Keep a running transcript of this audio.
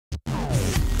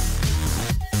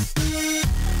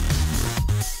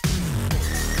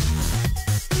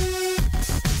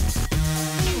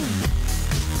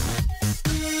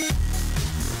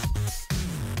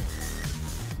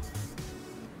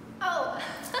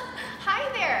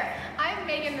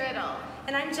Riddle.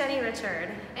 And I'm Jenny Richard.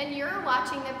 And you're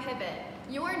watching The Pivot,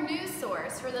 your news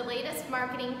source for the latest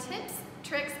marketing tips,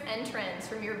 tricks, and trends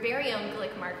from your very own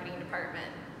Glick Marketing Department.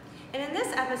 And in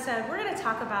this episode, we're going to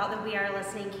talk about the We Are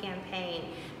Listening campaign,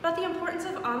 about the importance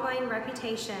of online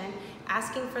reputation,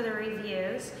 asking for the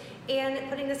reviews, and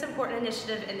putting this important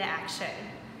initiative into action.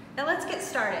 Now let's get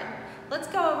started. Let's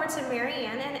go over to Mary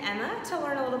Ann and Emma to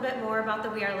learn a little bit more about the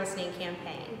We Are Listening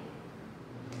campaign.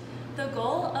 The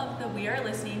goal of the We Are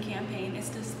Listening campaign is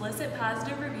to solicit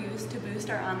positive reviews to boost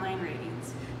our online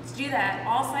ratings. To do that,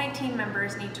 all site team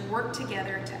members need to work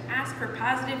together to ask for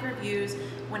positive reviews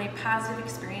when a positive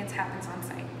experience happens on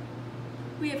site.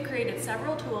 We have created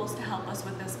several tools to help us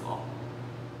with this goal.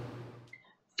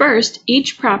 First,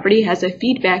 each property has a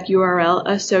feedback URL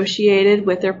associated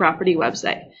with their property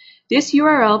website. This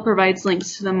URL provides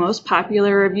links to the most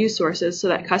popular review sources so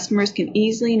that customers can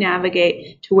easily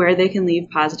navigate to where they can leave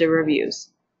positive reviews.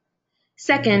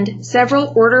 Second,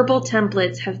 several orderable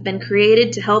templates have been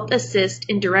created to help assist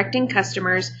in directing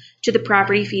customers to the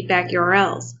property feedback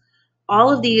URLs.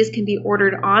 All of these can be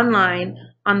ordered online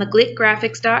on the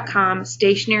glickgraphics.com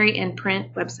stationery and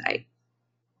print website.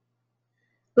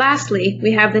 Lastly,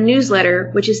 we have the newsletter,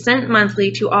 which is sent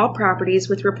monthly to all properties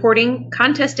with reporting,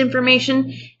 contest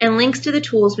information, and links to the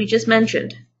tools we just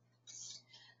mentioned.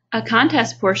 A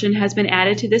contest portion has been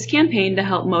added to this campaign to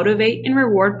help motivate and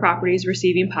reward properties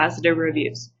receiving positive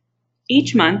reviews.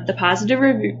 Each month, the positive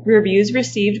reviews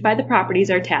received by the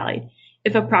properties are tallied.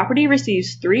 If a property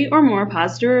receives 3 or more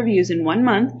positive reviews in 1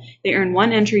 month, they earn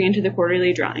 1 entry into the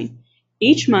quarterly drawing.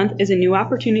 Each month is a new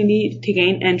opportunity to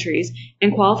gain entries,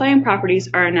 and qualifying properties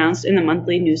are announced in the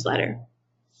monthly newsletter.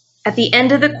 At the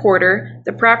end of the quarter,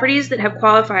 the properties that have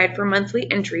qualified for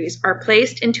monthly entries are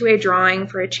placed into a drawing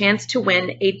for a chance to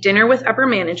win a dinner with upper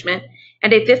management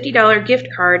and a $50 gift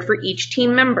card for each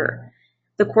team member.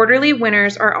 The quarterly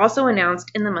winners are also announced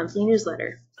in the monthly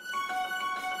newsletter.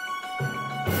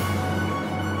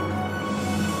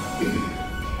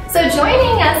 So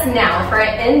joining us now for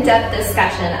an in-depth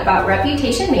discussion about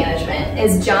reputation management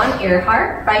is John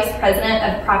Ehrhardt, Vice President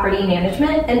of Property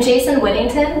Management, and Jason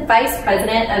Whittington, Vice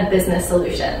President of Business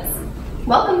Solutions.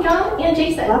 Welcome, John and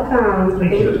Jason. Welcome.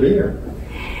 Thank you. Good to be here.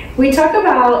 We talk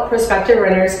about prospective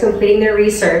renters completing their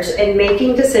research and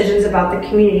making decisions about the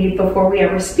community before we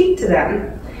ever speak to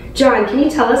them. John, can you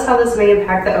tell us how this may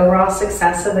impact the overall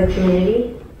success of the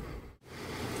community?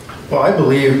 Well, I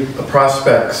believe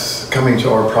prospects coming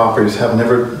to our properties have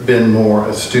never been more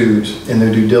astute in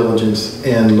their due diligence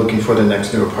in looking for the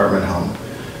next new apartment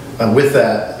home. With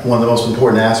that, one of the most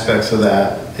important aspects of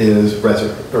that is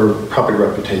property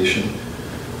reputation.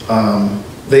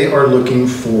 They are looking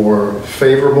for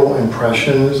favorable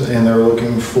impressions and they're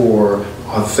looking for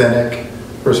authentic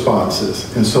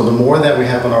responses. And so the more that we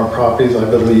have on our properties, I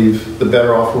believe the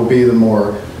better off we'll be, the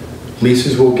more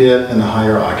leases we'll get, and the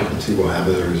higher occupancy we'll have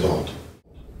as a result.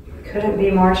 Couldn't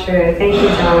be more true. Thank you,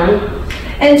 John.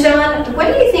 And John, what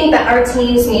do you think that our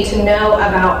teams need to know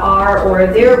about our or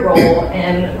their role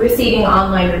in receiving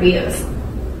online reviews?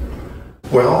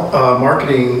 Well,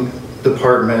 marketing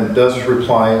department does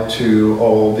reply to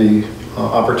all the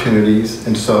opportunities,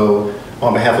 and so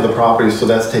on behalf of the properties, so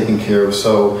that's taken care of.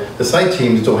 So the site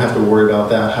teams don't have to worry about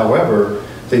that. However,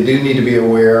 they do need to be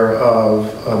aware of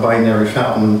a binary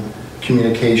fountain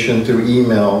communication through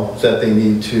email that they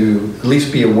need to at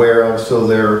least be aware of so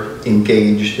they're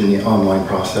engaged in the online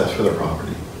process for their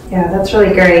property. Yeah, that's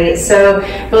really great. So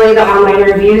really the online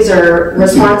reviews or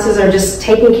responses are just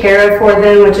taken care of for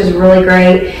them, which is really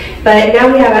great. But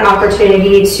now we have an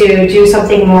opportunity to do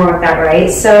something more with that,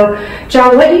 right? So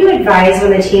John, what do you advise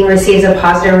when the team receives a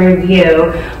positive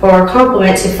review or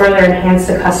compliment to further enhance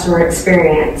the customer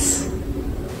experience?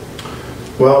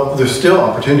 Well, there's still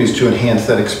opportunities to enhance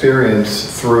that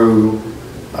experience through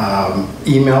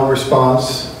email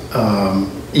response,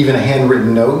 even a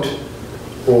handwritten note,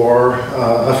 or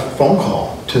a phone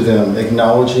call to them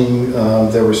acknowledging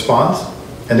their response.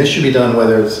 And this should be done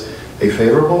whether it's a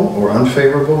favorable or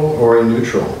unfavorable or a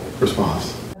neutral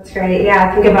response. That's great.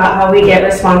 Yeah, think about how we get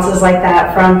responses like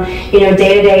that from,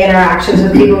 day-to-day interactions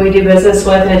with people we do business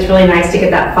with, and it's really nice to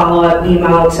get that follow-up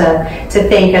email to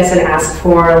thank us and ask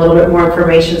for a little bit more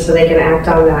information so they can act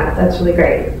on that. That's really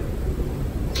great.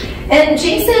 And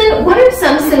Jason, what are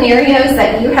some scenarios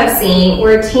that you have seen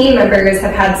where team members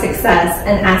have had success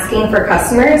in asking for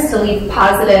customers to leave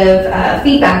positive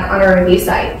feedback on our review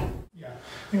site? Yeah,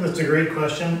 I think that's a great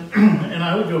question. And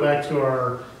I would go back to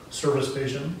our service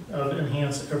vision of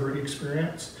enhance every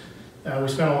experience. We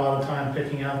spent a lot of time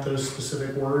picking out those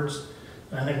specific words.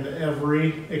 And I think that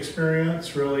every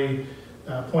experience really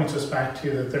points us back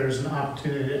to that there's an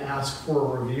opportunity to ask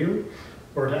for a review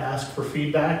or to ask for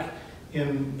feedback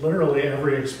in literally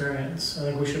every experience. I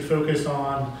think we should focus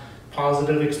on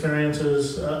positive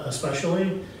experiences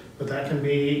especially, but that can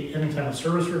be anytime a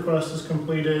service request is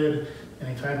completed,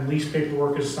 anytime lease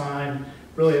paperwork is signed.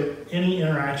 Really, any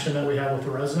interaction that we have with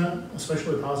the resident,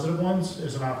 especially positive ones,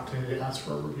 is an opportunity to ask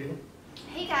for a review.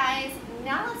 Hey guys,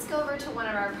 now let's go over to one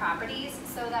of our properties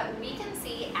so that we can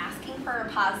see asking for a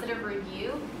positive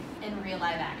review in real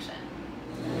live action.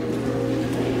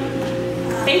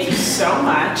 Thank you so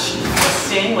much for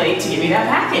staying late to give me that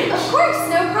package. Of course,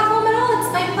 no problem at all.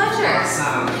 It's my pleasure.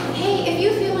 Awesome. Hey, if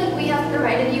you feel like we have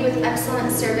provided you with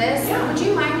excellent service, would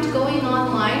you mind going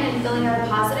online and filling out a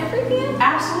positive review?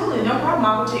 Absolutely, no problem.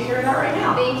 I will take care of that right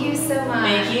now. Thank you so much.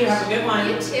 Thank you. Have a good one.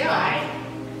 You too. Bye.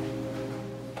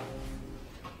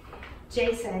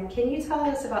 Jason, can you tell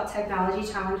us about technology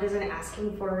challenges and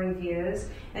asking for reviews,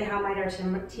 and how might our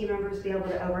team members be able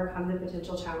to overcome the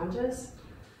potential challenges?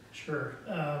 Sure.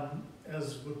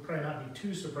 As would probably not be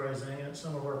too surprising, at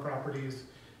some of our properties,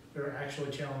 there are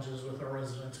actually challenges with our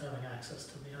residents having access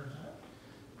to the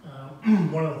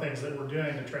internet. One of the things that we're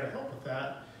doing to try to help with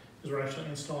that is we're actually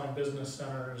installing business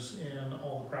centers in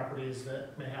all the properties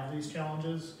that may have these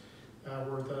challenges,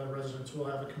 where the residents will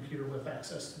have a computer with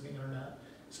access to the internet,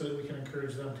 so that we can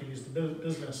encourage them to use the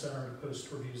business center to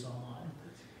post reviews online.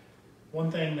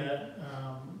 One thing that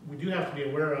we do have to be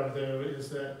aware of, though, is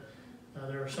that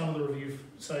there are some of the review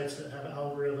sites that have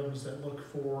algorithms that look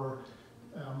for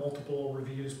multiple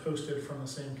reviews posted from the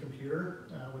same computer,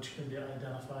 which can be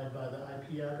identified by the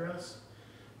IP address.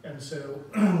 And so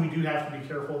we do have to be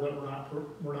careful that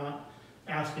we're not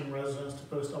asking residents to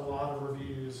post a lot of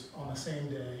reviews on the same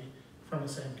day from the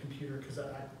same computer, because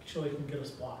that actually can get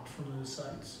us blocked from those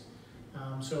sites.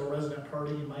 So a resident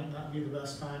party might not be the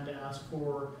best time to ask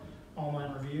for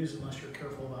online reviews unless you're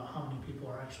careful about how many people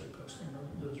are actually posting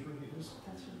those reviews.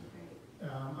 That's really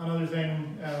great. Another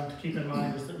thing to keep in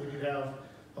mind is that we do have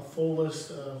a full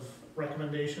list of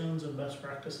recommendations and best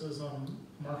practices on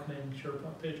marketing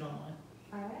SharePoint page online.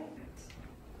 All right.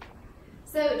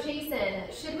 So Jason,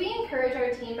 should we encourage our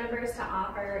team members to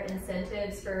offer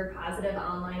incentives for positive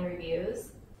online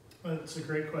reviews? That's a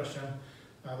great question.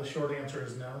 The short answer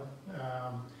is no.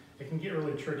 It can get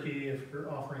really tricky if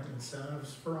you're offering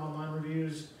incentives for online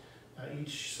reviews.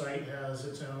 Each site has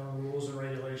its own rules and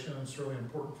regulations. It's really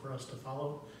important for us to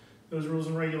follow those rules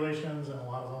and regulations, and a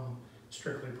lot of them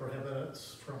strictly prohibit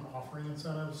us from offering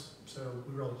incentives, so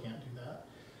we really can't do that.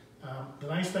 The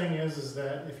nice thing is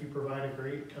that if you provide a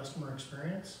great customer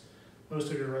experience,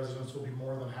 most of your residents will be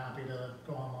more than happy to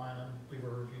go online and leave a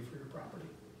review for your property.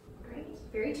 Great,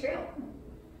 very true.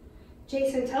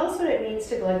 Jason, tell us what it means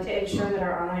to Glick to ensure that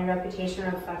our online reputation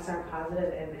reflects our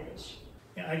positive image.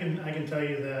 Yeah, I can tell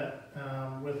you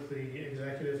that with the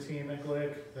executive team at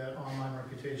Glick, that online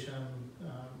reputation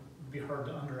would be hard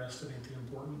to underestimate the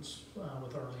importance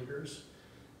with our leaders.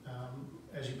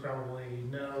 As you probably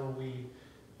know, we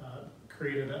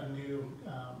created a new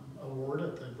award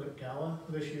at the Glick Gala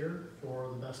this year for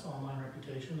the best online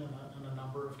reputation in a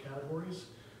number of categories,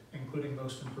 including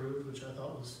most improved, which I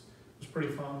thought was pretty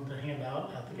fun to hand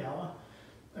out at the gala.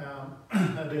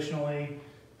 Additionally,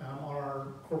 on our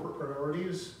corporate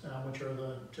priorities, which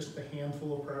are just a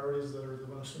handful of priorities that are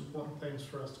the most important things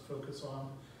for us to focus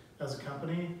on as a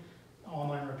company,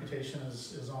 online reputation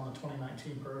is on the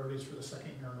 2019 priorities for the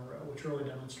second year in a row, which really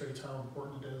demonstrates how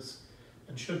important it is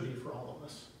and should be for all of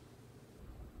us.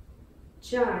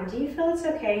 John, do you feel it's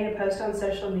okay to post on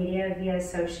social media via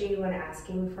Sochi when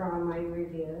asking for online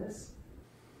reviews?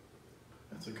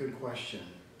 That's a good question.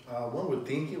 One would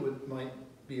think it might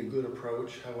be a good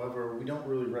approach. However, we don't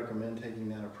really recommend taking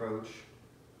that approach.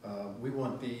 We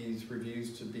want these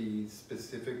reviews to be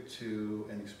specific to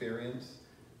an experience,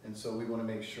 and so we want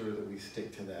to make sure that we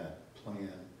stick to that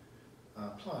plan.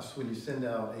 Plus, when you send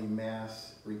out a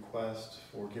mass request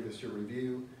for give us your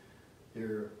review,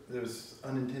 there's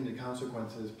unintended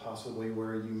consequences possibly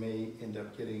where you may end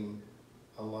up getting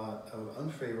a lot of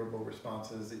unfavorable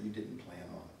responses that you didn't plan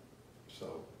on.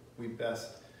 So we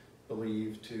best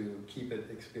believe to keep it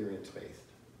experience-based.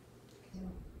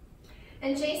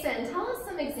 And Jason, tell us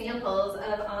some examples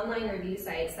of online review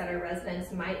sites that our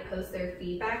residents might post their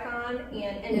feedback on,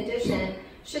 and in addition,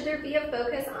 should there be a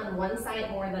focus on one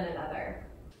site more than another?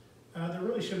 There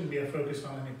really shouldn't be a focus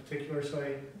on any particular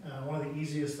site. One of the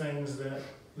easiest things that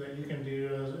you can do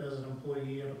as an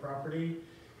employee at a property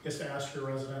is to ask your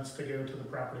residents to go to the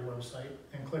property website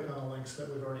and click on the links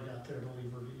that we've already got there to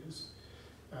leave reviews.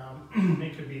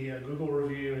 It could be a Google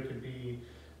review, it could be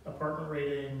apartment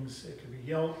ratings, it could be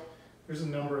Yelp. There's a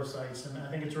number of sites, and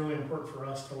I think it's really important for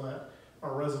us to let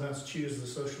our residents choose the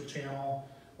social channel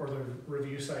or the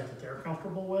review site that they're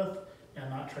comfortable with, and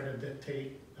not try to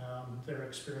dictate their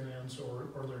experience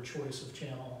or their choice of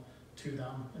channel to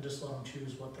them, and just let them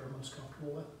choose what they're most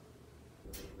comfortable with.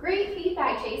 Great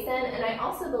feedback, Jason, and I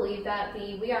also believe that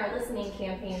the We Are Listening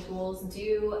campaign tools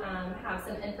do have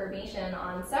some information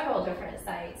on several different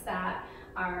sites that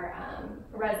our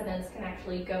residents can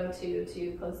actually go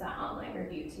to post that online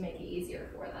review to make it easier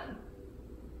for them.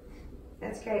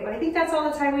 That's great. Well, I think that's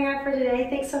all the time we have for today.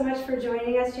 Thanks so much for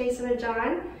joining us, Jason and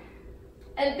John.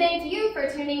 And thank you for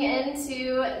tuning in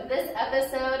to this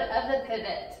episode of The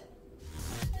Pivot.